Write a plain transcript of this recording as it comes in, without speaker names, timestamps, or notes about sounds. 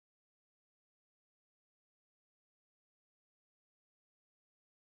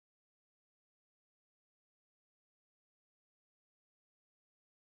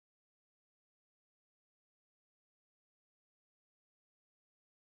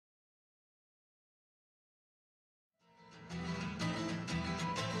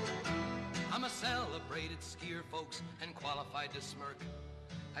calibrated skier folks and qualified to smirk.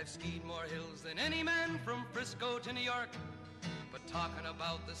 I've skied more hills than any man from Frisco to New York. But talking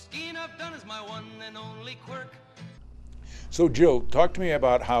about the skiing I've done is my one and only quirk. So Jill, talk to me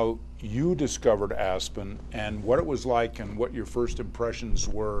about how you discovered Aspen and what it was like and what your first impressions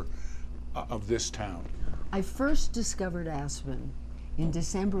were of this town. I first discovered Aspen in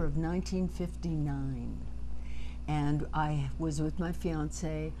December of 1959, and I was with my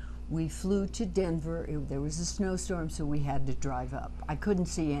fiance. We flew to Denver. There was a snowstorm, so we had to drive up. I couldn't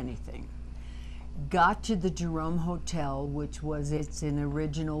see anything. Got to the Jerome Hotel, which was its an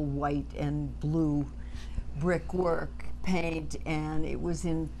original white and blue brickwork paint, and it was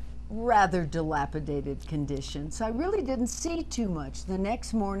in rather dilapidated condition. So I really didn't see too much. The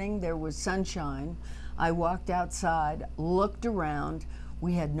next morning there was sunshine. I walked outside, looked around.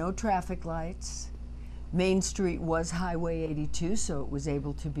 We had no traffic lights. Main Street was Highway 82, so it was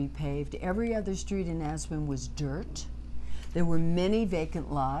able to be paved. Every other street in Aspen was dirt. There were many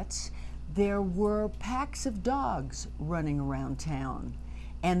vacant lots. There were packs of dogs running around town,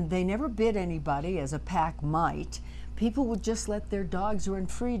 and they never bit anybody, as a pack might. People would just let their dogs run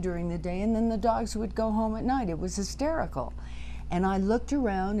free during the day, and then the dogs would go home at night. It was hysterical. And I looked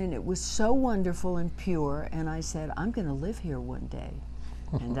around, and it was so wonderful and pure, and I said, I'm going to live here one day.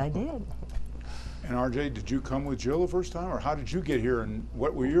 And I did. And RJ, did you come with Jill the first time, or how did you get here, and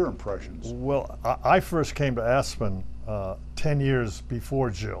what were your impressions? Well, I first came to Aspen 10 years before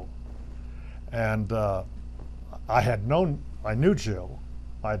Jill. And I knew Jill.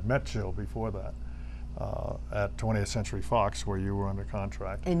 I'd met Jill before that at 20th Century Fox, where you were under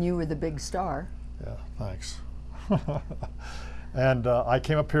contract. And you were the big star. Yeah, thanks. And I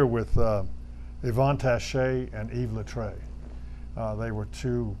came up here with Yvonne Taché and Yves Letray. They were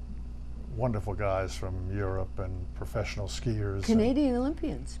two wonderful guys from Europe and professional skiers. Canadian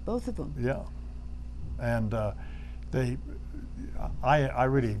Olympians, both of them. Yeah. And I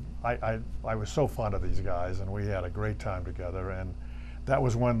was so fond of these guys, and we had a great time together. And that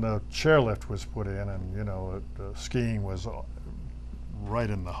was when the chairlift was put in, and you know, skiing was right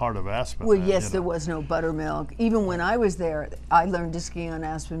in the heart of Aspen. Well, yes, there was no buttermilk. Even when I was there, I learned to ski on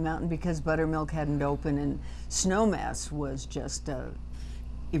Aspen Mountain because buttermilk hadn't opened, and Snowmass was just,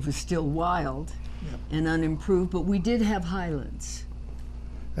 it was still wild and unimproved, but we did have highlands.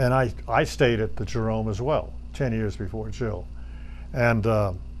 And I stayed at the Jerome as well, 10 years before Jill. And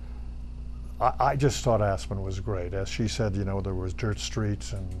I just thought Aspen was great. As she said, you know, there was dirt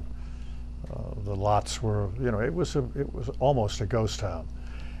streets, and the lots were, you know, it was almost a ghost town.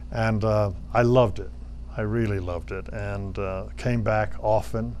 And I loved it. I really loved it, and came back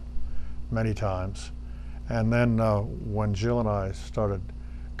often, many times. And then when Jill and I started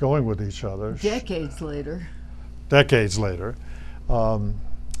going with each other. Decades later,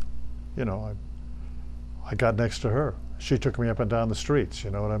 you know, I got next to her. She took me up and down the streets, you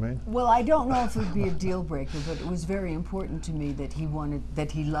know what I mean? Well, I don't know if it would be a deal breaker, but it was very important to me that he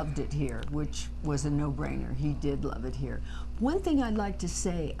loved it here, which was a no-brainer. He did love it here. One thing I'd like to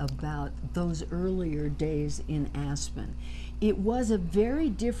say about those earlier days in Aspen, it was a very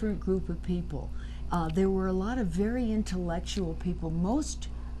different group of people. There were a lot of very intellectual people. Most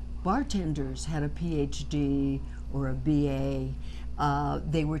bartenders had a PhD or a BA.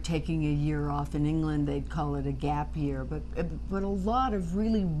 They were taking a year off in England. They'd call it a gap year, but a lot of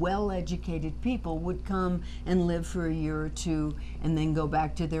really well-educated people would come and live for a year or two and then go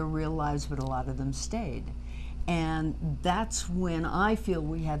back to their real lives, but a lot of them stayed. And that's when I feel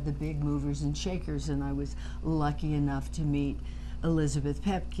we had the big movers and shakers, and I was lucky enough to meet Elizabeth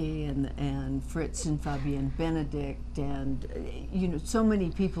Pepke and Fritz and Fabienne Benedict, and you know, so many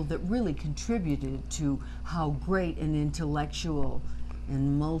people that really contributed to how great and intellectual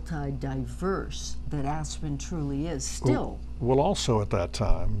and multi-diverse that Aspen truly is still. Well, also at that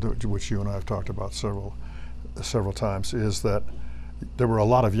time, which you and I have talked about several times, is that there were a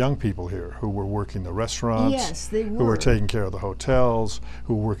lot of young people here who were working the restaurants. Yes, they were. Who were taking care of the hotels,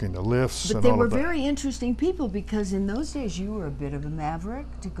 who were working the lifts, but they were very interesting people, because in those days you were a bit of a maverick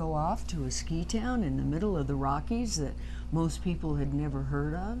to go off to a ski town in the middle of the Rockies that most people had never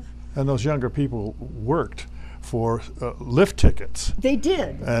heard of. And those younger people worked for lift tickets. They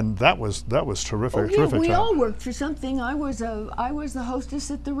did. And that was terrific. Oh, yeah, terrific we time. all worked for something. I was the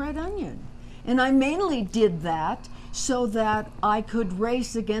hostess at the Red Onion, and I mainly did that so that I could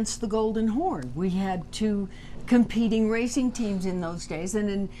race against the Golden Horn. We had two competing racing teams in those days, and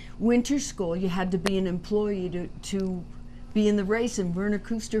in winter school you had to be an employee to be in the race, and Werner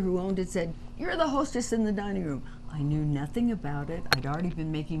Kuster, who owned it, said, "You're the hostess in the dining room. I knew nothing about it. I'd already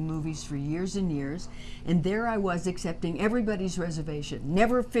been making movies for years and years, and there I was accepting everybody's reservation,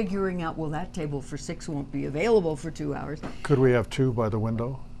 never figuring out, well, that table for 6 won't be available for 2 hours. Could we have 2 by the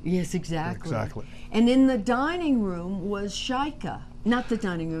window? Yes, exactly. Exactly. And in the dining room was Shaika. Not the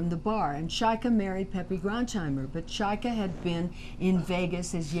dining room, the bar. And Shaika married Pepe Groncheimer, but Shaika had been in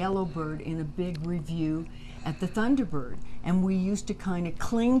Vegas as Yellowbird in a big review at the Thunderbird. And we used to kind of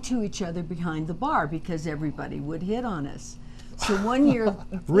cling to each other behind the bar because everybody would hit on us. So one year,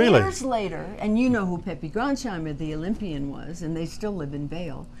 Really? years later, and you know who Pepe Groncheimer, the Olympian, was, and they still live in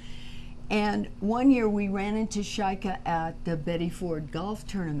Vail. And one year we ran into Shaika at the Betty Ford golf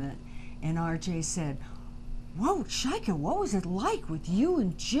tournament, and RJ said, "Whoa, Shaika, what was it like with you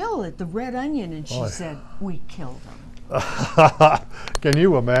and Jill at the Red Onion?" And she said, "We killed them." Can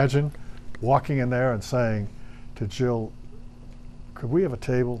you imagine walking in there and saying to Jill, "Could we have a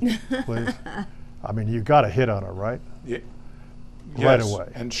table, please?" I mean, you got to hit on her, right? Yeah. Right Yes,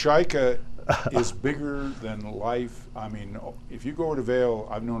 away. And Shaika is bigger than life. I mean, if you go over to Vail,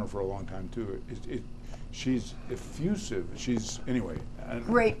 I've known her for a long time too. She's effusive. Anyway. And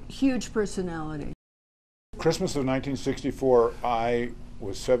Great, huge personality. Christmas of 1964, I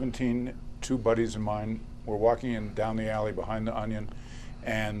was 17. 2 buddies of mine were walking down the alley behind the Onion,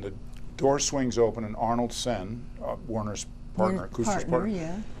 and the door swings open, and Arnold Sen, Warner's partner, Kuster's partner,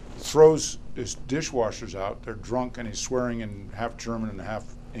 yeah. throws his dishwashers out. They're drunk, and he's swearing in half German and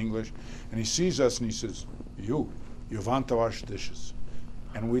half English. And he sees us, and he says, you want to wash dishes."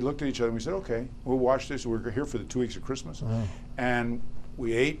 And we looked at each other, and we said, "Okay, we'll wash dishes. We're here for the 2 weeks of Christmas." And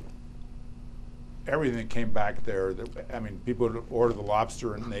we ate everything that came back there. I mean, people would order the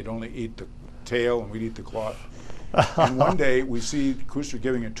lobster, and they'd only eat the tail, and we'd eat the claw. And one day, we see Kuster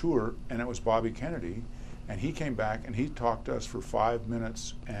giving a tour, and it was Bobby Kennedy. And he came back and he talked to us for 5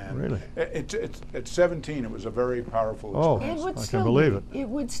 minutes. And Really? At 17, it was a very powerful Oh. experience. I can believe it. It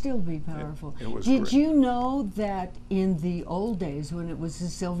would still be powerful. It was Did great. you know that in the old days, when it was a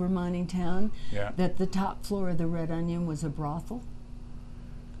silver mining town, Yeah. that the top floor of the Red Onion was a brothel?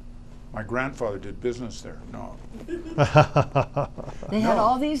 My grandfather did business there. No. They had No.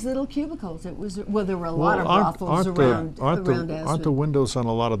 all these little cubicles. It was, well, there were a lot of aren't brothels around the Aspen. windows on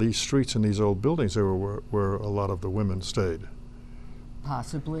a lot of these streets in these old buildings there where a lot of the women stayed?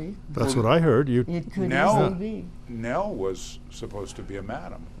 Possibly. That's what I heard. It could Nell, easily be. Nell was supposed to be a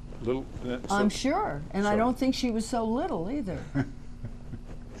madam. Little. I'm sure. And I so- don't think she was so little either.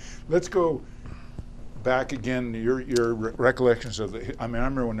 Let's go back again. Your recollections of the. I mean, I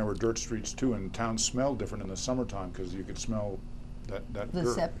remember when there were dirt streets too, and town smelled different in the summertime because you could smell that The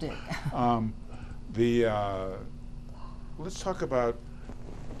dirt. septic. Let's talk about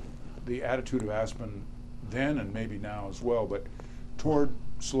the attitude of Aspen then and maybe now as well, but toward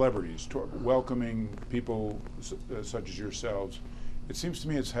celebrities, toward welcoming people such as yourselves. It seems to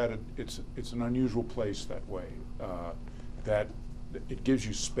me it's an unusual place that way, that it gives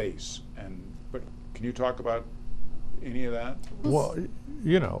you space. But can you talk about any of that? Well,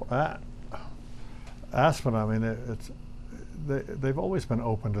 you know, Aspen. I mean, they've always been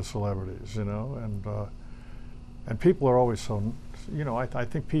open to celebrities, you know, and people are always so, you know, I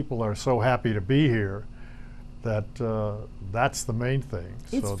think people are so happy to be here that that's the main thing.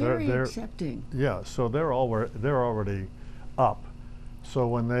 It's so very they're accepting. yeah. So they're already up. So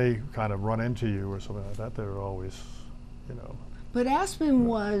when they kind of run into you or something like that, they're always, you know. But Aspen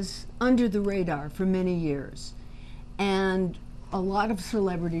was under the radar for many years. And a lot of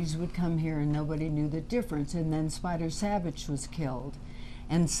celebrities would come here and nobody knew the difference. And then Spider Savage was killed.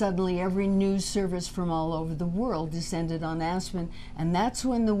 And suddenly every news service from all over the world descended on Aspen. And that's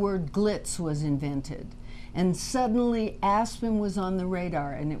when the word glitz was invented. And suddenly Aspen was on the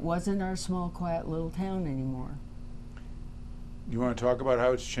radar, and it wasn't our small, quiet little town anymore. You want to talk about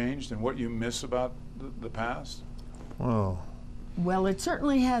how it's changed and what you miss about the past? Well, it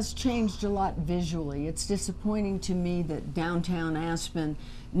certainly has changed a lot visually. It's disappointing to me that downtown Aspen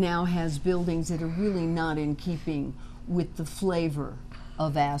now has buildings that are really not in keeping with the flavor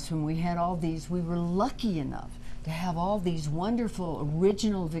of Aspen. We were lucky enough to have all these wonderful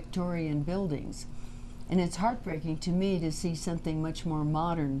original Victorian buildings. And it's heartbreaking to me to see something much more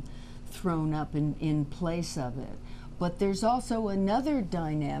modern thrown up in place of it. But there's also another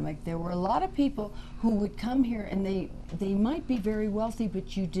dynamic. There were a lot of people who would come here and they might be very wealthy,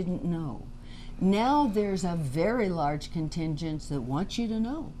 but you didn't know. Now there's a very large contingent that wants you to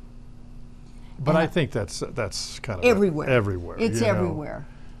know. But I think that's kind of everywhere. Everywhere. It's you know. everywhere.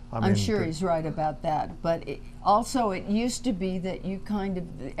 I'm sure he's right about that. But it used to be that you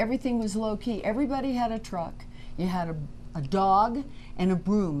everything was low key. Everybody had a truck. You had a dog and a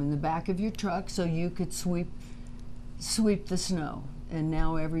broom in the back of your truck so you could sweep sweep the snow. And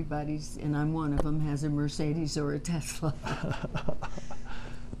now everybody's, and I'm one of them, has a Mercedes or a Tesla.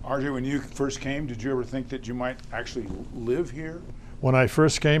 RJ, when you first came, did you ever think that you might actually live here? When I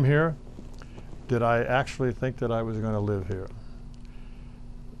first came here, did I actually think that I was going to live here?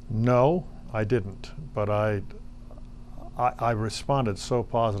 No, I didn't. But I responded so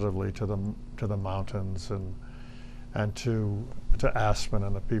positively to the mountains and to Aspen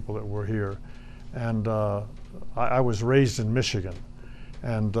and the people that were here. And I was raised in Michigan.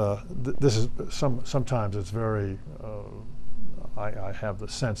 And this is sometimes it's very. I have the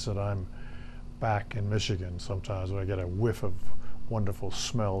sense that I'm back in Michigan sometimes when I get a whiff of wonderful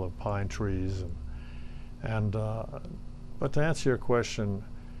smell of pine trees but to answer your question,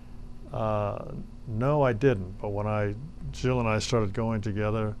 no, I didn't. But when Jill and I started going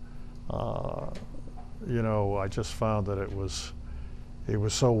together, you know, I just found that it was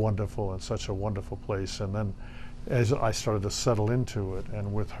so wonderful and such a wonderful place. And then as I started to settle into it,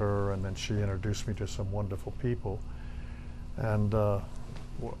 and with her, and then she introduced me to some wonderful people, and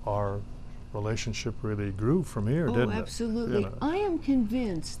our relationship really grew from here, didn't it? Oh, absolutely. You know. I am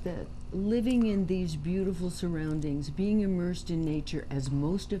convinced that living in these beautiful surroundings, being immersed in nature, as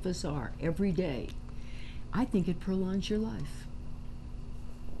most of us are every day, I think it prolongs your life.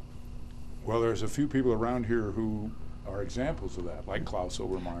 Well, there's a few people around here who are examples of that, like Klaus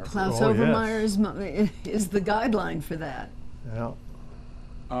Obermeyer. Klaus Oh, Obermeyer yes. is the guideline for that. Yeah.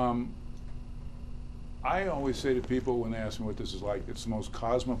 I always say to people when they ask me what this is like, it's the most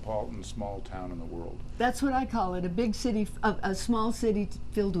cosmopolitan small town in the world. That's what I call it, a big city, a small city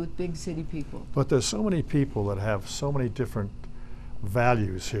filled with big city people. But there's so many people that have so many different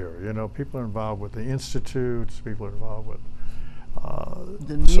values here. You know, people are involved with the institutes, people are involved with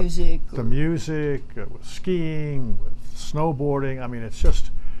The music. the music, with skiing, with snowboarding. I mean, it's just,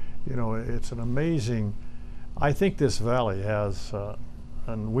 you know, it's an amazing. I think this valley has,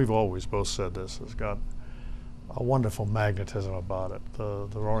 and we've always both said this, has got a wonderful magnetism about it. The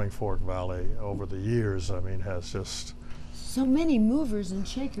Roaring Fork Valley over the years, I mean, has just. So many movers and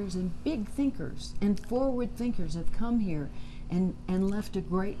shakers and big thinkers and forward thinkers have come here and left a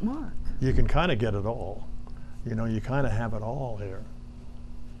great mark. You can kind of get it all. You know, you kind of have it all here.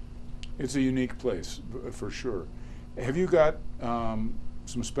 It's a unique place, for sure. Have you got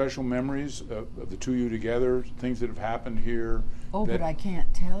some special memories of the two of you together, things that have happened here? Oh, but I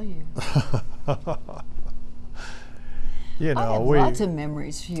can't tell you. You know, I have lots of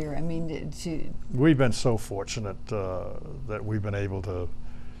memories here. I mean, we've been so fortunate that we've been able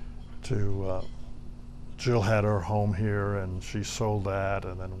to Jill had her home here and she sold that,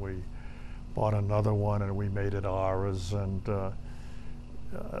 and then we bought another one and we made it ours. And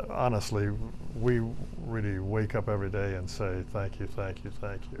honestly, we really wake up every day and say thank you, thank you,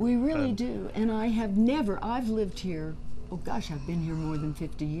 thank you. we really do. And I've lived here, oh gosh, I've been here more than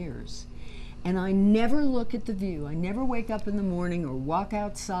 50 years. And I never look at the view. I never wake up in the morning or walk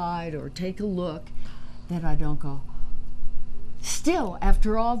outside or take a look that I don't go, still,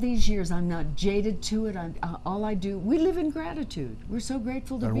 after all these years, I'm not jaded to it. All I do, we live in gratitude. We're so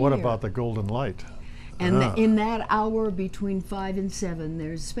grateful to be here. And what about the golden light? And in that hour between 5 and 7,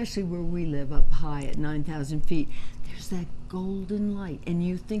 there's, especially where we live up high at 9,000 feet, there's that golden light. And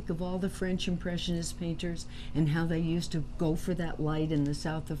you think of all the French Impressionist painters and how they used to go for that light in the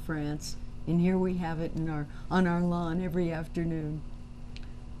south of France. And here we have it on our lawn every afternoon.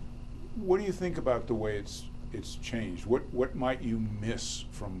 What do you think about the way it's changed? What might you miss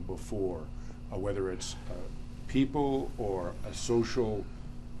from before, whether it's people or a social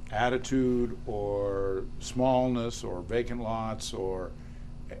attitude or smallness or vacant lots, or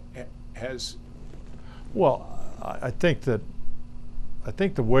has? Well, I think the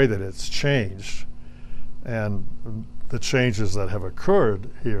way that it's changed and the changes that have occurred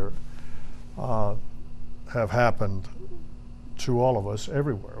here have happened to all of us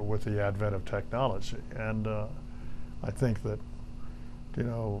everywhere with the advent of technology. And I think that, you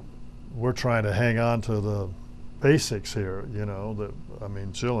know, we're trying to hang on to the basics here, you know, I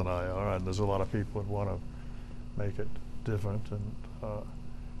mean, Jill and I are, and there's a lot of people that want to make it different and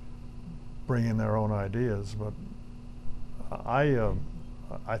bring in their own ideas. But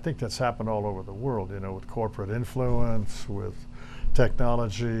I think that's happened all over the world, you know, with corporate influence, with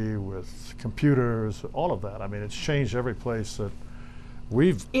technology, with computers, all of that. I mean, it's changed every place that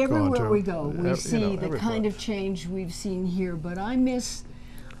we've gone to. Everywhere we go, we see the every kind of place. change we've seen here. But I miss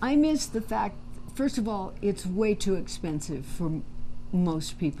the fact, first of all, it's way too expensive for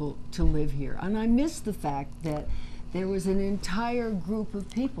most people to live here. And I miss the fact that there was an entire group of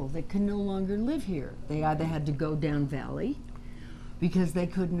people that can no longer live here. They either had to go down valley, because they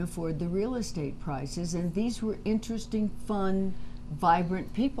couldn't afford the real estate prices. And these were interesting, fun,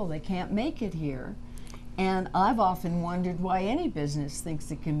 vibrant people. They can't make it here. And I've often wondered why any business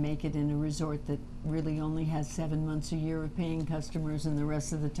thinks it can make it in a resort that really only has 7 months a year of paying customers and the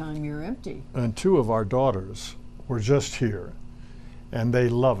rest of the time you're empty. And 2 of our daughters were just here, and they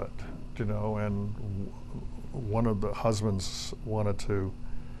love it, you know, and one of the husbands wanted to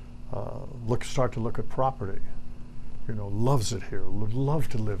start to look at property. You know, loves it here, would love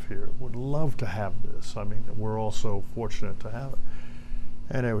to live here, would love to have this. I mean, we're all so fortunate to have it.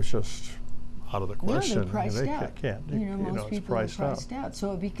 And it was just out of the question. Yeah, they're priced out. Can't. You know, most people are priced out.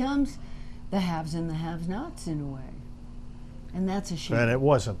 So it becomes the haves and the have-nots in a way. And that's a shame. And it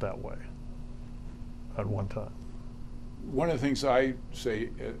wasn't that way at one time. One of the things I say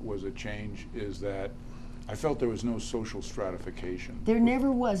was a change is that I felt there was no social stratification. There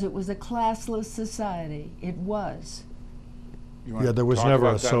never was. It was a classless society. It was. Yeah, there was never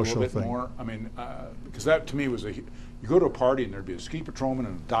a social thing. More? I mean, because that to me was you go to a party and there'd be a ski patrolman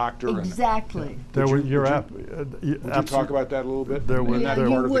and a doctor. Exactly. Would you talk about that a little bit?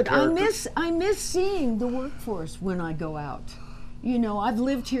 I miss seeing the workforce when I go out. You know, I've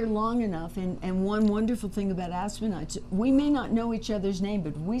lived here long enough, and one wonderful thing about Aspenites, we may not know each other's name,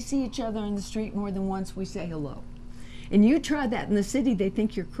 but if we see each other on the street more than once, we say hello. And you try that in the city, they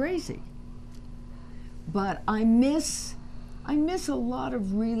think you're crazy. But I miss a lot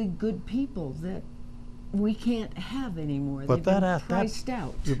of really good people that we can't have anymore. But they've been priced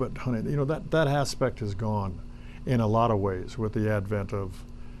out. Yeah, but honey, you know, that aspect is gone in a lot of ways with the advent of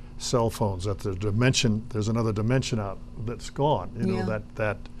cell phones. That there's another dimension out that's gone. You know,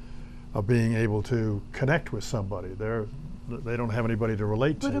 that of being able to connect with somebody. They don't have anybody to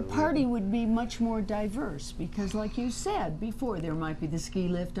relate to. But a party would be much more diverse because, like you said before, there might be the ski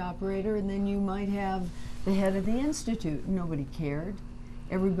lift operator, and then you might have the head of the institute. Nobody cared.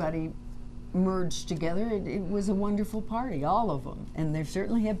 Everybody merged together. It was a wonderful party, all of them. And there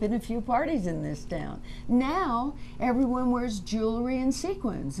certainly have been a few parties in this town. Now, everyone wears jewelry and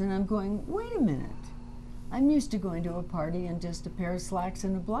sequins. And I'm going, wait a minute. I'm used to going to a party in just a pair of slacks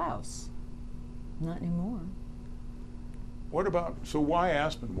and a blouse. Not anymore. What about, so why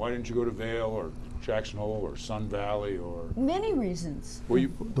Aspen? Why didn't you go to Vail or Jackson Hole or Sun Valley or? Many reasons. Well,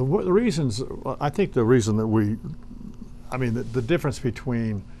 the reasons, I think the reason that the difference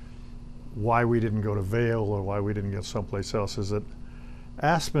between why we didn't go to Vail or why we didn't get someplace else is that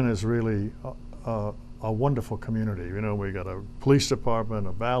Aspen is really a wonderful community. You know, we got a police department,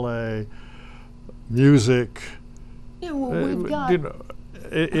 a ballet, music. Yeah, well, we've got. You know,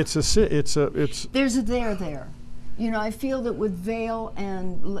 it's. There's a there. You know, I feel that with Vail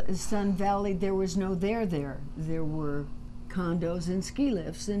and Sun Valley, there was no there. There were condos and ski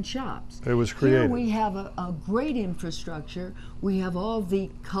lifts and shops. It was created. Here we have a great infrastructure. We have all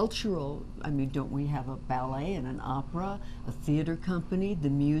the cultural, don't we have a ballet and an opera, a theater company, the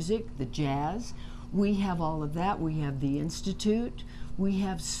music, the jazz. We have all of that. We have the institute. We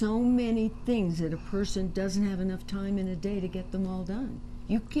have so many things that a person doesn't have enough time in a day to get them all done.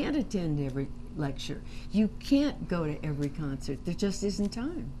 You can't attend every lecture. You can't go to every concert. There just isn't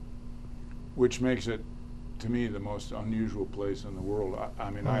time. Which makes it, to me, the most unusual place in the world.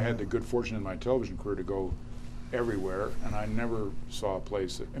 I had the good fortune in my television career to go everywhere, and I never saw a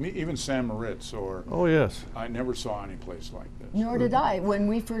place that, even San Moritz or. Oh, yes. I never saw any place like this. Nor did I. When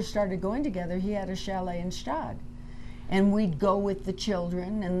we first started going together, he had a chalet in Stade. And we'd go with the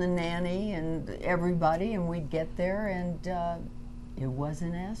children and the nanny and everybody, and we'd get there, and it was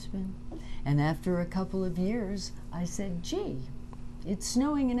in Aspen. And after a couple of years, I said, gee, it's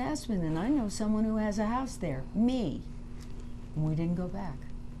snowing in Aspen, and I know someone who has a house there, me. And we didn't go back.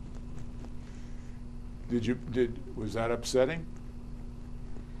 Was that upsetting?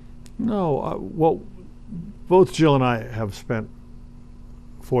 No, well, both Jill and I have spent,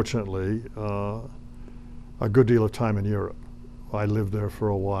 fortunately, a good deal of time in Europe. I lived there for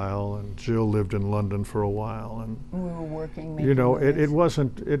a while, and Jill lived in London for a while, and we were working. You know, it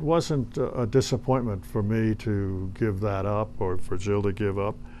wasn't a disappointment for me to give that up, or for Jill to give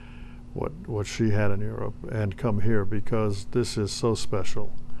up what she had in Europe and come here, because this is so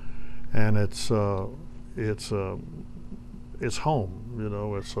special, and it's home. You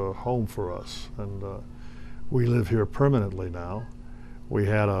know, it's a home for us, and we live here permanently now. We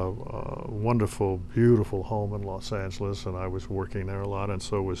had a wonderful, beautiful home in Los Angeles, and I was working there a lot, and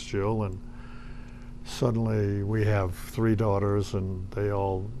so was Jill. And suddenly we have 3 daughters, and they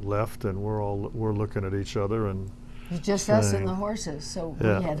all left, and we're looking at each other and. It's just us and the horses. So we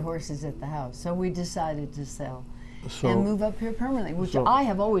had horses at the house. So we decided to sell and move up here permanently, which I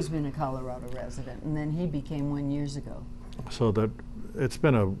have always been a Colorado resident, and then he became 1 year ago. so that it's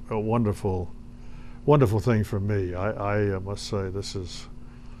been a wonderful thing for me. I must say, this is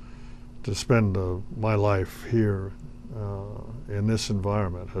to spend my life here in this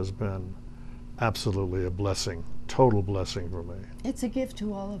environment has been absolutely a blessing, total blessing for me. It's a gift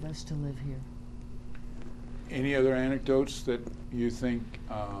to all of us to live here. Any other anecdotes that you think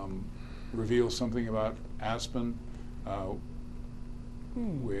reveal something about Aspen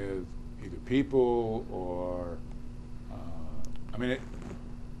with either people or, I mean,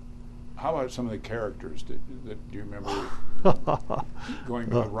 how about some of the characters that do you remember going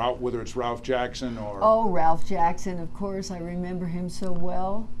by, whether it's Ralph Jackson or? Oh, Ralph Jackson, of course. I remember him so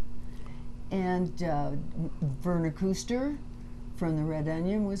well. And Verna Kuster from The Red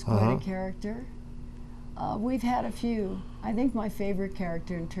Onion was quite a character. We've had a few. I think my favorite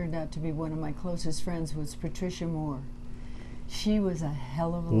character, and turned out to be one of my closest friends, was Patricia Moore. She was a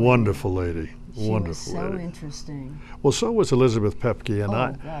hell of a lady. Wonderful lady. She Wonderful was so lady. Interesting. Well, so was Elizabeth Pepke, and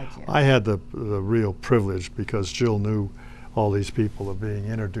God, yeah. I had the real privilege, because Jill knew all these people, of being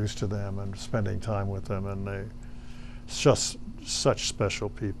introduced to them and spending time with them, and they just such special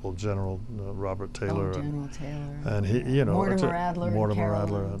people. General Robert Taylor, General Taylor, and he, you know, Mortimer Adler, Mortimer and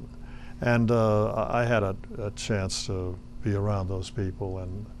Adler, and I had a chance to be around those people,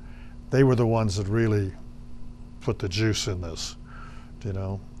 and they were the ones that really put the juice in this. You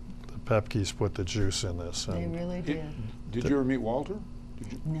know, the Pepkes put the juice in this. They really did. Did you ever meet Walter?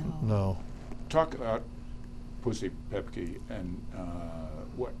 No. No. Talk about Pussy Pepke and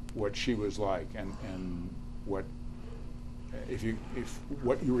what she was like, and what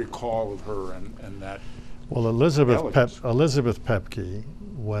what you recall of her and that. Well, Elizabeth Pepke,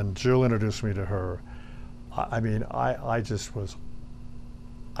 when Jill introduced me to her, I mean, I just fell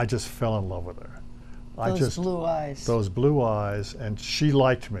in love with her. Those blue eyes. Those blue eyes, and she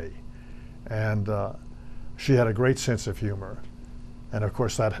liked me, and she had a great sense of humor, and of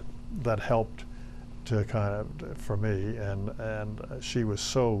course that helped to kind of for me, and she was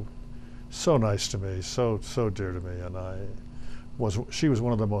so nice to me, so dear to me, and she was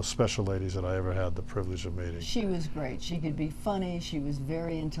one of the most special ladies that I ever had the privilege of meeting. She was great. She could be funny. She was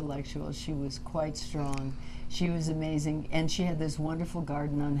very intellectual. She was quite strong. She was amazing, and she had this wonderful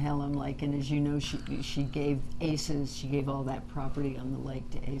garden on Hallam Lake. And as you know, she gave ACES. She gave all that property on the lake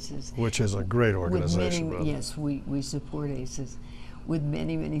to ACES, which is a great organization. Yes, we support ACES with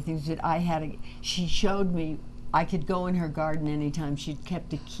many things. That she showed me. I could go in her garden anytime. She'd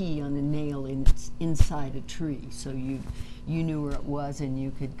kept a key on a nail inside a tree, so you knew where it was and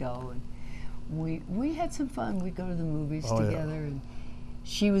you could go. And we had some fun. We'd go to the movies together. Yeah. And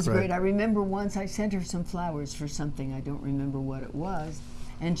she was great. I remember once I sent her some flowers for something. I don't remember what it was.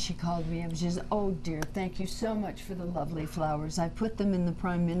 And she called me up. She said, "Oh dear, thank you so much for the lovely flowers. I put them in the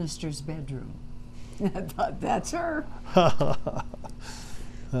Prime Minister's bedroom." I thought, that's her.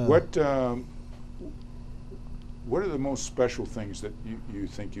 What are the most special things that you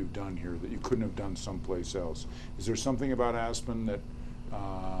think you've done here that you couldn't have done someplace else? Is there something about Aspen that...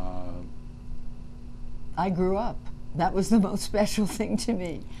 I grew up. That was the most special thing to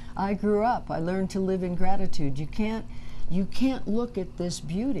me. I grew up. I learned to live in gratitude. You can't look at this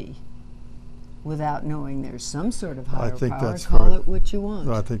beauty without knowing there's some sort of higher power. Call it what you want.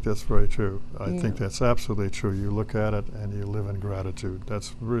 I think that's very true. I think that's absolutely true. You look at it and you live in gratitude.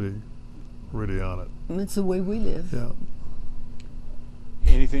 That's really on it. It's the way we live. Yeah.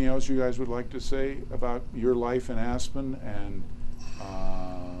 Anything else you guys would like to say about your life in Aspen? And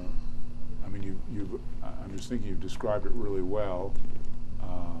I mean, I'm just thinking you've described it really well.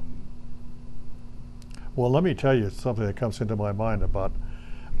 Well, let me tell you something that comes into my mind about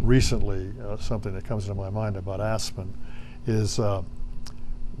recently. Something that comes into my mind about Aspen is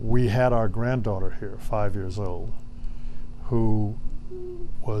we had our granddaughter here, 5 years old, who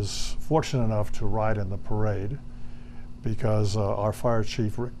was fortunate enough to ride in the parade because our fire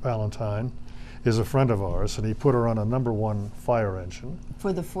chief, Rick Valentine, is a friend of ours, and he put her on a #1 fire engine.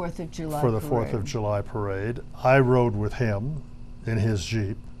 For the 4th of July For the 4th of July parade. I rode with him in his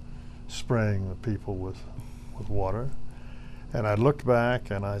Jeep, spraying the people with water. And I looked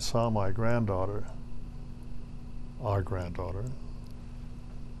back and I saw my granddaughter, our granddaughter,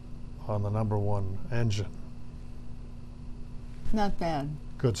 on the #1 engine. Not bad.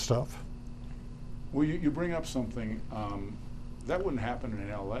 Good stuff. Well, you bring up something that wouldn't happen in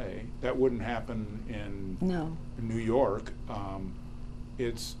L.A. That wouldn't happen in New York.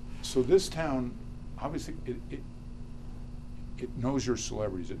 So this town, obviously, it knows your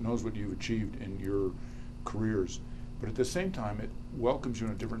celebrities. It knows what you've achieved in your careers, but at the same time, it welcomes you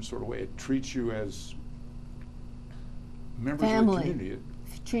in a different sort of way. It treats you as members of the community. It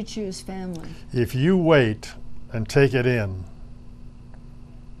treats you as family. If you wait and take it in,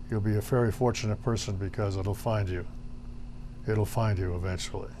 you'll be a very fortunate person, because it'll find you. It'll find you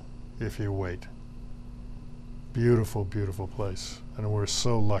eventually if you wait. Beautiful, beautiful place. And we're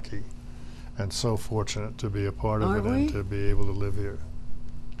so lucky and so fortunate to be a part of Aren't it we? and to be able to live here.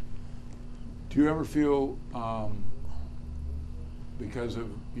 Do you ever feel, because of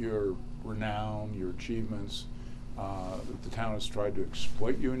your renown, your achievements, that the town has tried to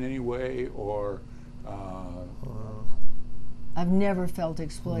exploit you in any way, or? I've never felt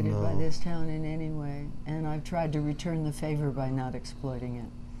exploited by No. this town in any way, and I've tried to return the favor by not exploiting it.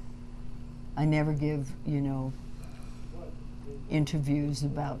 I never give, interviews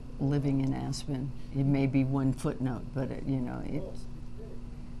about living in Aspen. It may be one footnote, but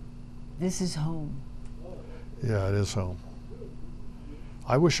this is home. Yeah, it is home.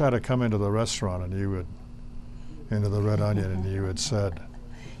 I wish I'd have come into the restaurant and you would, into the Red Onion, and you had said,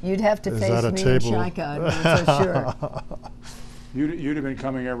 You'd have to "Is face that a me table?" and Shika, for sure. You'd have been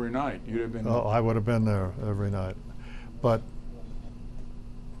coming every night. You'd have been. Oh, I would have been there every night. But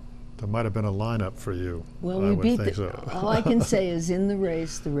there might have been a lineup for you. Well, I we would beat think the, so. all I can say is in the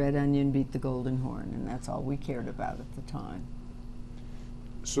race, the Red Onion beat the Golden Horn, and that's all we cared about at the time.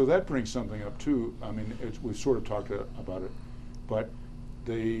 So that brings something up too. I mean, we've sort of talked about it, but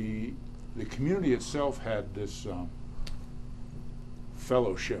the community itself had this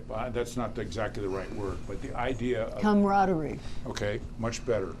fellowship. That's not exactly the right word, but the idea of Camaraderie. okay, much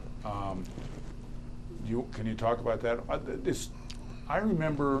better. Can you talk about that? I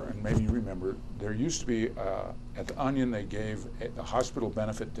remember, and maybe you remember, there used to be at the Onion they gave a hospital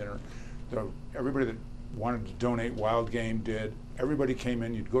benefit dinner. Everybody that wanted to donate wild game did. Everybody came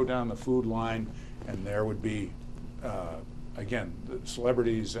in. You'd go down the food line, and there would be, again, the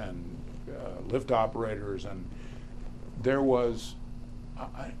celebrities and lift operators, and there was.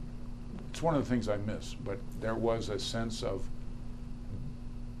 It's one of the things I miss, but there was a sense of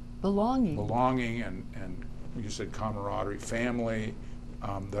belonging and you said camaraderie, family,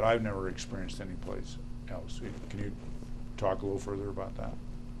 that I've never experienced anyplace else. Can you talk a little further about that?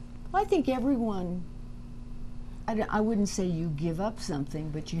 I think everyone, I wouldn't say you give up something,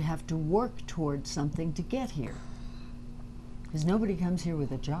 but you have to work towards something to get here. Because nobody comes here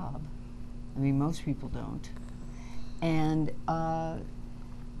with a job. I mean, most people don't. And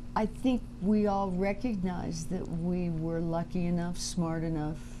I think we all recognize that we were lucky enough, smart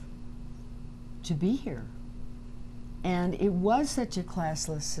enough to be here. And it was such a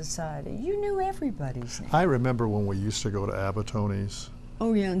classless society. You knew everybody's name. I remember when we used to go to Abattones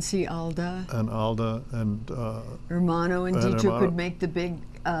Oh yeah, and see Alda. and Hermano and Dietrich Hermano. would make the big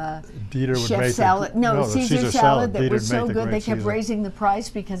Dieter would chef make salad. the Caesar salad that Dieter was would so make the good. They great kept Caesar. raising the price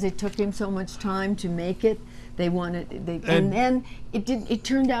because it took him so much time to make it. They wanted, and then it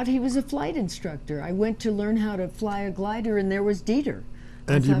turned out he was a flight instructor. I went to learn how to fly a glider, and there was Dieter.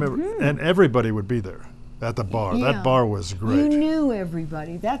 And I you thought, remember, and everybody would be there at the bar. Yeah. That bar was great. You knew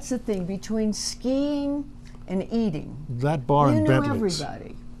everybody. That's the thing between skiing and eating. That bar You and knew Bentley's.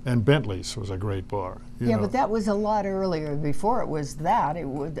 everybody. And Bentley's was a great bar. you Yeah, know. but that was a lot earlier. Before it was that,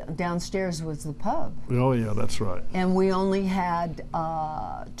 downstairs was the pub. Oh yeah, that's right. And we only had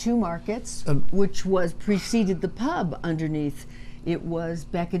 2 markets, And- which was preceded the pub underneath. It was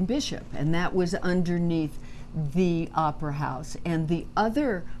Beck and Bishop, and that was underneath the Opera House. And the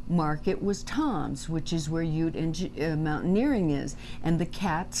other market was Tom's, which is where Ute and Mountaineering is. And the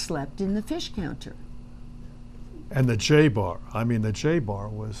cat slept in the fish counter. And the J Bar. I mean, the J Bar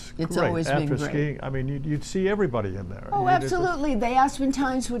was It's great. always been After great. skiing, I mean, you'd see everybody in there. Oh, You'd just- absolutely. The Aspen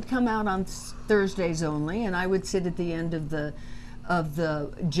Times would come out on Thursdays only, and I would sit at the end of the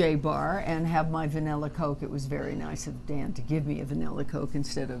J Bar and have my vanilla Coke. It was very nice of Dan to give me a vanilla Coke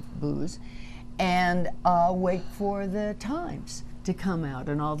instead of booze, and wait for the Times to come out.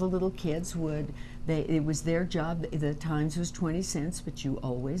 And all the little kids would. It was their job. The Times was 20 cents, but you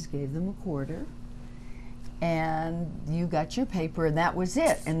always gave them a quarter. And you got your paper, and that was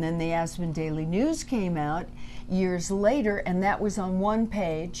it. And then the Aspen Daily News came out years later, and that was on one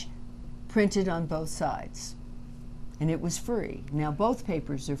page, printed on both sides. And it was free. Now both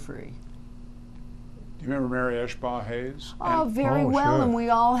papers are free. Do you remember Mary Eshbaugh Hayes? Oh, very Oh, well. sure. And we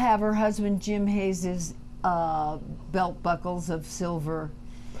all have her husband Jim Hayes's belt buckles of silver,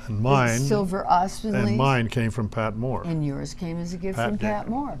 And mine, silver Aspen and leaves. mine came from Pat Moore. And yours came as a gift Pat from Pat Dick.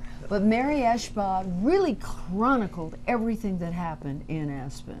 Moore. But Mary Eshbaugh really chronicled everything that happened in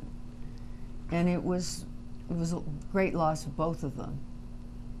Aspen. And it was a great loss of both of them.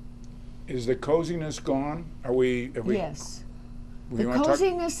 Is the coziness gone? Yes. We The wanna talk-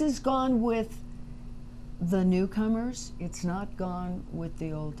 coziness is gone with the newcomers. It's not gone with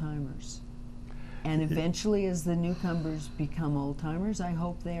the old timers. And eventually, as the newcomers become old timers, I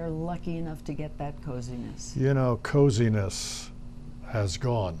hope they are lucky enough to get that coziness. You know, coziness has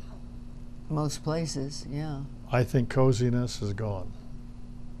gone. Most places, yeah. I think coziness is gone.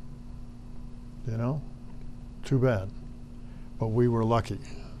 You know? Too bad. But we were lucky.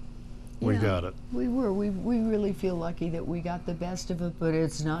 We Yeah, got it. We were. We really feel lucky that we got the best of it, but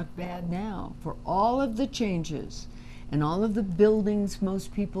it's not bad now. For all of the changes and all of the buildings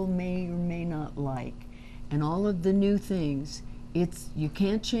most people may or may not like and all of the new things, you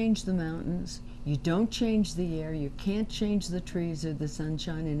can't change the mountains, you don't change the air, you can't change the trees or the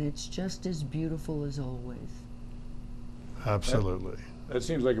sunshine, and it's just as beautiful as always. Absolutely. That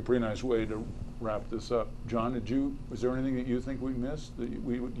seems like a pretty nice way to wrap this up. John, was there anything that you think we missed that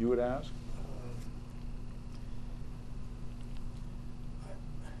you would ask?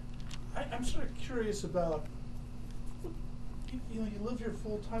 I'm sort of curious about, you live here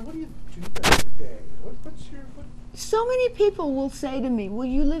full time. What do you do every day? So many people will say to me, well,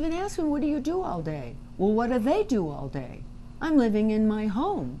 you live in Aspen, what do you do all day? Well, what do they do all day? I'm living in my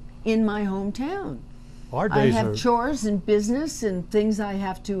home, in my hometown. Our I days have chores and business and things I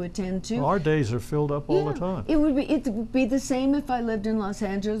have to attend to. Our days are filled up all the time. It would be the same if I lived in Los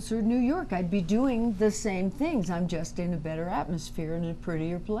Angeles or New York. I'd be doing the same things. I'm just in a better atmosphere and a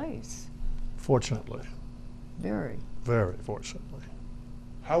prettier place. Fortunately. Very. Very fortunately.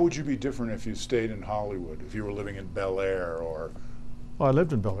 How would you be different if you stayed in Hollywood, if you were living in Bel Air or? Well, I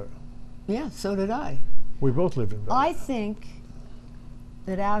lived in Bel Air. Yeah, so did I. We both lived in Bel Air. I think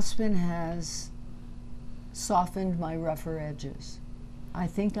that Aspen has softened my rougher edges. I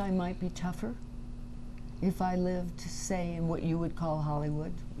think I might be tougher if I lived, say, in what you would call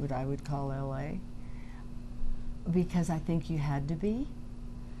Hollywood, what I would call LA, because I think you had to be.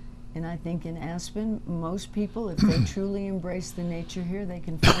 And I think in Aspen, most people, if they truly embrace the nature here, they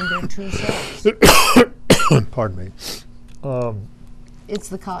can find their true selves. Pardon me. It's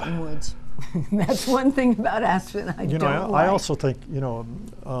the cottonwoods. That's one thing about Aspen I don't like. I also think,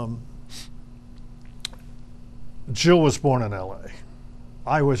 Jill was born in LA.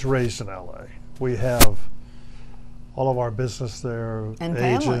 I was raised in LA. We have all of our business there, and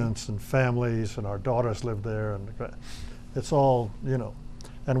agents and families, and our daughters live there, and it's all,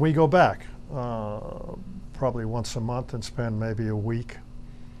 and we go back probably once a month and spend maybe a week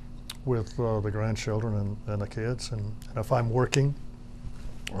with the grandchildren and the kids, and if I'm working,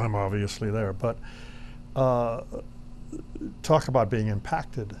 I'm obviously there. But talk about being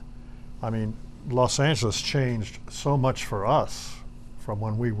impacted. I mean, Los Angeles changed so much for us from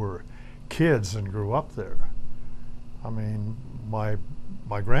when we were kids and grew up there. I mean, our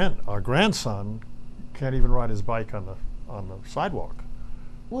grandson can't even ride his bike on the sidewalk.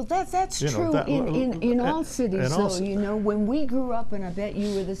 Well, that's true in all cities, though. When we grew up, and I bet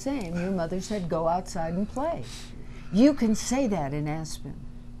you were the same, your mother said, go outside and play. You can say that in Aspen,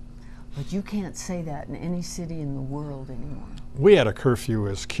 but you can't say that in any city in the world anymore. We had a curfew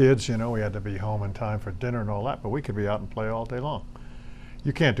as kids, we had to be home in time for dinner and all that, but we could be out and play all day long.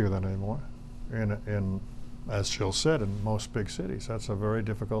 You can't do that anymore. As Jill said, in most big cities, that's a very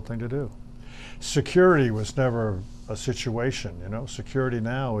difficult thing to do. Security was never a situation, Security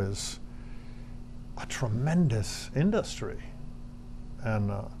now is a tremendous industry.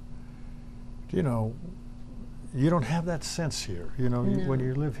 And, you don't have that sense here. No. When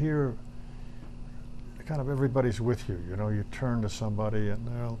you live here, kind of everybody's with you. You turn to somebody and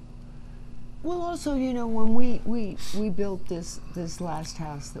they'll. Well, also, when we built this last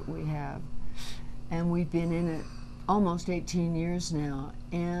house that we have, and we've been in it almost 18 years now,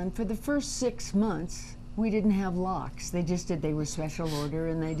 and for the first 6 months, we didn't have locks. They were special order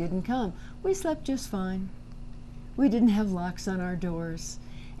and they didn't come. We slept just fine. We didn't have locks on our doors.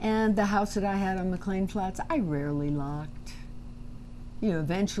 And the house that I had on McLean Flats, I rarely locked.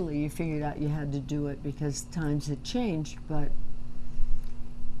 Eventually you figured out you had to do it because times had changed, but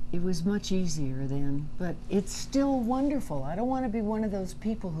it was much easier then. But it's still wonderful. I don't want to be one of those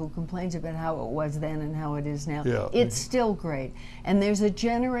people who complains about how it was then and how it is now. Yeah. It's still great. And there's a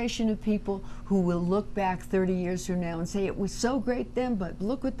generation of people who will look back 30 years from now and say it was so great then, but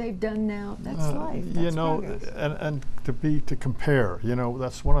look what they've done now. That's life. That's progress. And to compare,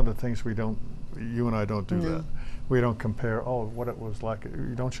 that's one of the things you and I don't do that. We don't compare, what it was like.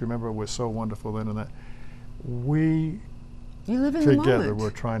 Don't you remember it was so wonderful then and that? You live in the moment. Together,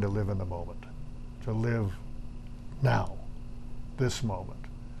 we're trying to live in the moment, to live now, this moment.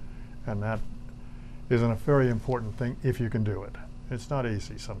 And that is a very important thing if you can do it. It's not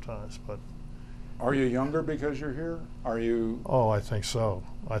easy sometimes, but. Are you younger because you're here? Are you? Oh, I think so.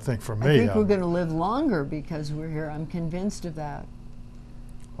 I think for me. I think we're going to live longer because we're here. I'm convinced of that.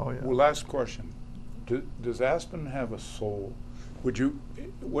 Oh, yeah. Well, last question. Does Aspen have a soul? Would you?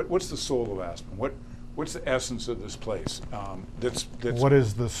 What's the soul of Aspen? What's the essence of this place? That's what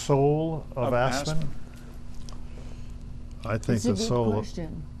is the soul of Aspen? I think That's a the good soul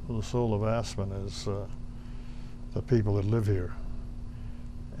question. the soul of Aspen is the people that live here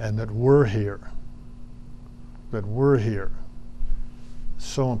and that were here.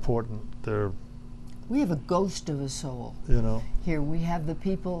 So important. We have a ghost of a soul. You know. Here we have the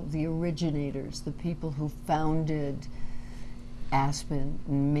people, the originators, the people who founded Aspen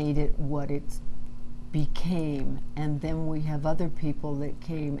and made it what it became. And then we have other people that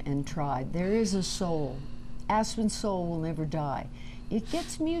came and tried. There is a soul. Aspen's soul will never die. It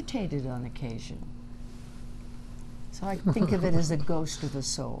gets mutated on occasion. So I think of it as a ghost of a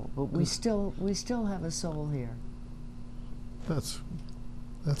soul. But we still have a soul here. That's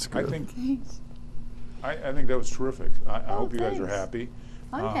good. I think that was terrific. I hope you guys are thanks. happy.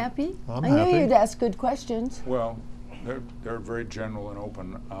 I'm happy. I'm I happy. knew you'd ask good questions. Well, they're very general and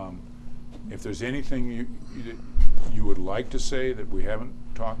open. If there's anything you would like to say that we haven't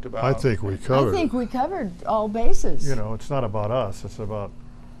talked about, I think we covered. I think we covered all bases. You know, it's not about us. It's about,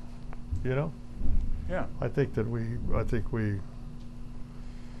 you know. Yeah. I think we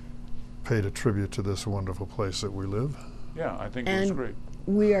paid a tribute to this wonderful place that we live. Yeah, I think it was And great.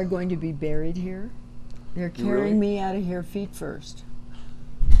 we are going to be buried here. They're You carrying really? me out of here feet first.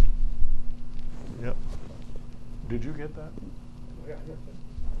 Yep. Did you get that? Yeah,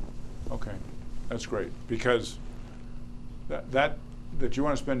 Okay, that's great, because that you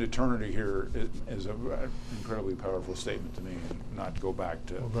want to spend eternity here is an incredibly powerful statement to me, and not go back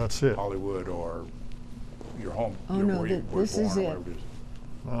to Well, that's it. Hollywood or your home. Oh, your, no, where you were this is born or it. whatever it is.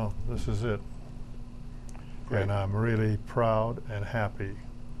 Oh, this is it. Great. And I'm really proud and happy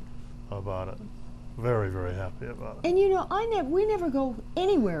about it. Very, very happy about it. And you know, we never go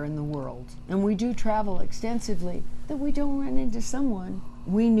anywhere in the world, and we do travel extensively, that we don't run into someone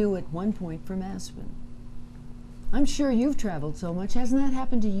we knew at one point from Aspen. I'm sure you've traveled so much. Hasn't that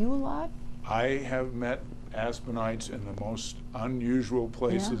happened to you a lot? I have met Aspenites in the most unusual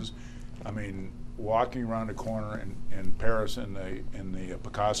places. I mean, walking around a corner in Paris in the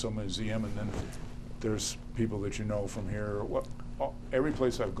Picasso Museum, and then there's people that you know from here. Every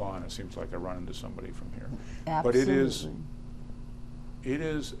place I've gone, it seems like I run into somebody from here. Absolutely. But it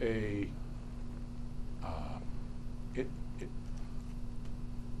is a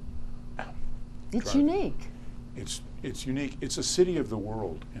It's try- unique. it's unique. It's a city of the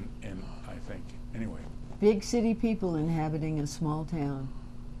world, and I think anyway. Big city people inhabiting a small town.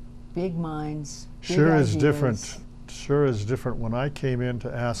 Big minds. Big Sure is ideas. different. Sure is different. When I came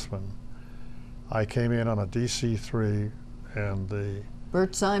into Aspen, I came in on a DC-3, and the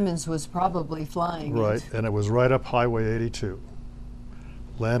Bert Simons was probably flying right, it. and it was right up Highway 82.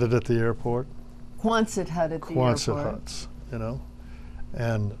 Landed at the airport. Quonset hut at the Quonset airport. huts, you know,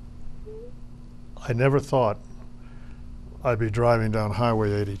 and I never thought I'd be driving down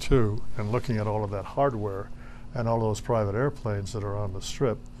Highway 82 and looking at all of that hardware and all those private airplanes that are on the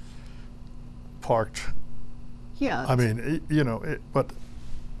strip parked. Yeah. I mean, you know, but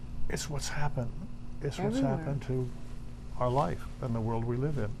it's what's happened. It's what's Everywhere. happened to our life and the world we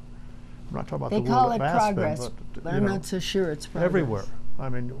live in. I'm not talking about They the call world it of Aspen, progress, but but you I'm know, not so sure it's progress. everywhere. I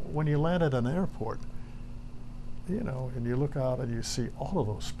mean, when you land at an airport, you know, and you look out and you see all of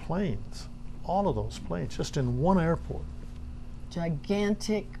those planes, just in one airport.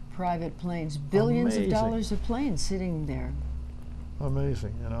 Gigantic private planes, billions Amazing. of dollars of planes sitting there.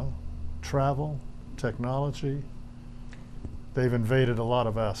 Amazing, you know. Travel, technology, they've invaded a lot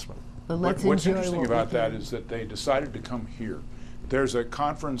of Aspen. But let's What's enjoy interesting what we about that can. is that they decided to come here. There's a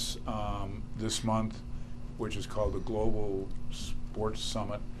conference this month, which is called the Global Sports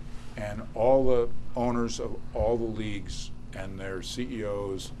Summit, and all the owners of all the leagues and their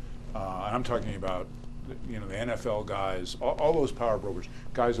CEOs, and I'm talking about the NFL guys, all those power brokers,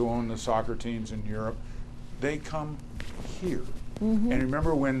 guys who own the soccer teams in Europe, they come here. Mm-hmm. And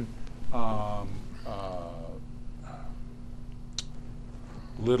remember when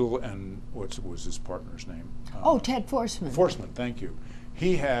Little and what was his partner's name? Ted Forsman. Forsman, thank you.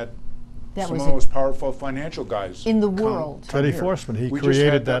 He had That some was of the most powerful financial guys in the come world. Teddy here. Forsman, he we created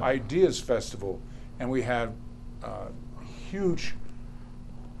just had that- the Ideas Festival, and we had huge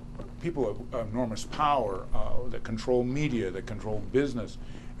people of enormous power that control media, that control business,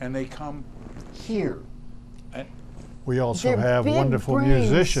 and they come here. And We also They're have big wonderful brains.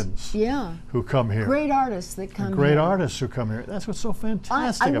 musicians Yeah. who come here. Great artists that come And great here. artists who come here. That's what's so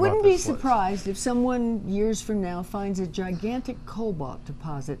fantastic I about wouldn't be this place. surprised if someone years from now finds a gigantic cobalt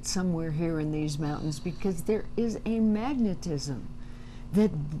deposit somewhere here in these mountains, because there is a magnetism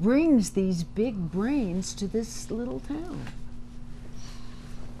that brings these big brains to this little town.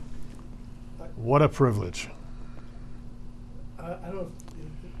 What a privilege. I don't know if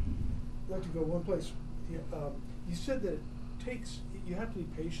I'd like to go one place. You said that it takes, you have to be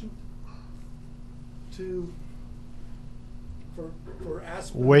patient for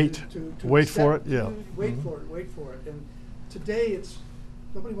Aspen Wait. to Wait accept, for it, yeah. Wait for it. And today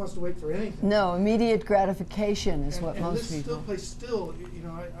nobody wants to wait for anything. No, immediate gratification is what and most this people. place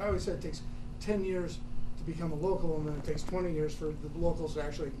I always said it takes 10 years to become a local, and then it takes 20 years for the locals to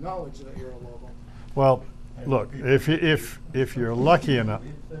actually acknowledge that you're a local. Well, look, if you're lucky enough,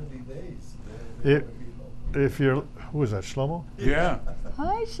 if you're, who is that, Shlomo? Yeah.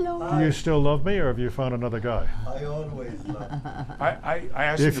 Hi, Shlomo. Do you still love me, or have you found another guy? I always love. I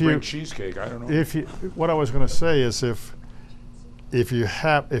asked him to bring cheesecake. I don't know. What I was going to say is if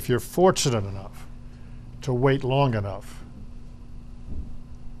you're fortunate enough to wait long enough,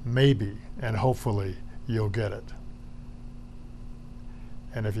 maybe and hopefully you'll get it.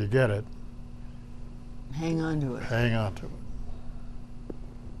 And if you get it, Hang on to it. hang on to it.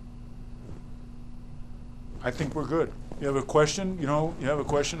 I think we're good. You have a question? You have a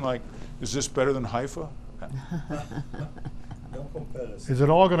question like, is this better than Haifa? No comparison. Is it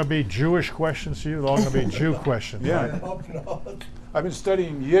all going to be Jewish questions to you? It's all going to be Jew questions, Yeah. I right? hope not. I've been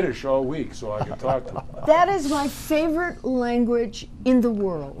studying Yiddish all week so I can talk to him. That is my favorite language in the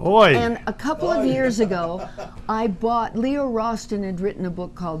world. Oy. And a couple of years ago, Leo Roston had written a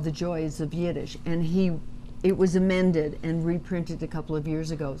book called The Joys of Yiddish, and it was amended and reprinted a couple of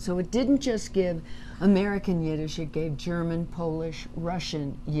years ago. So it didn't just give American Yiddish, it gave German, Polish,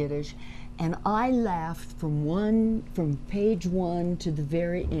 Russian Yiddish. And I laughed from page 1 to the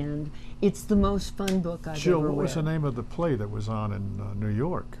very end. It's the most fun book I've Jill, ever read. what was the name of the play that was on in New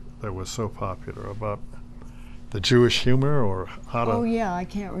York that was so popular about the Jewish humor or how to? Oh yeah, I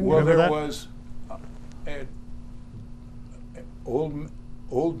can't remember. Well, Remember there that? was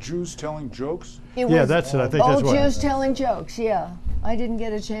old Jews telling jokes. It Yeah, was that's it. I think that's Old what. Jews Telling Jokes, yeah. I didn't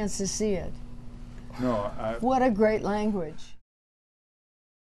get a chance to see it. No, What a great language.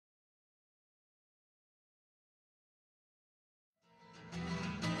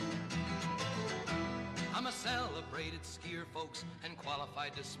 I'm a celebrated skier, folks, and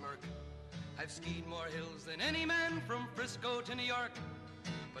qualified to smirk. I've skied more hills than any man from Frisco to New York.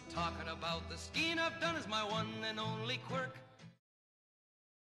 But talking about the skiing I've done is my one and only quirk.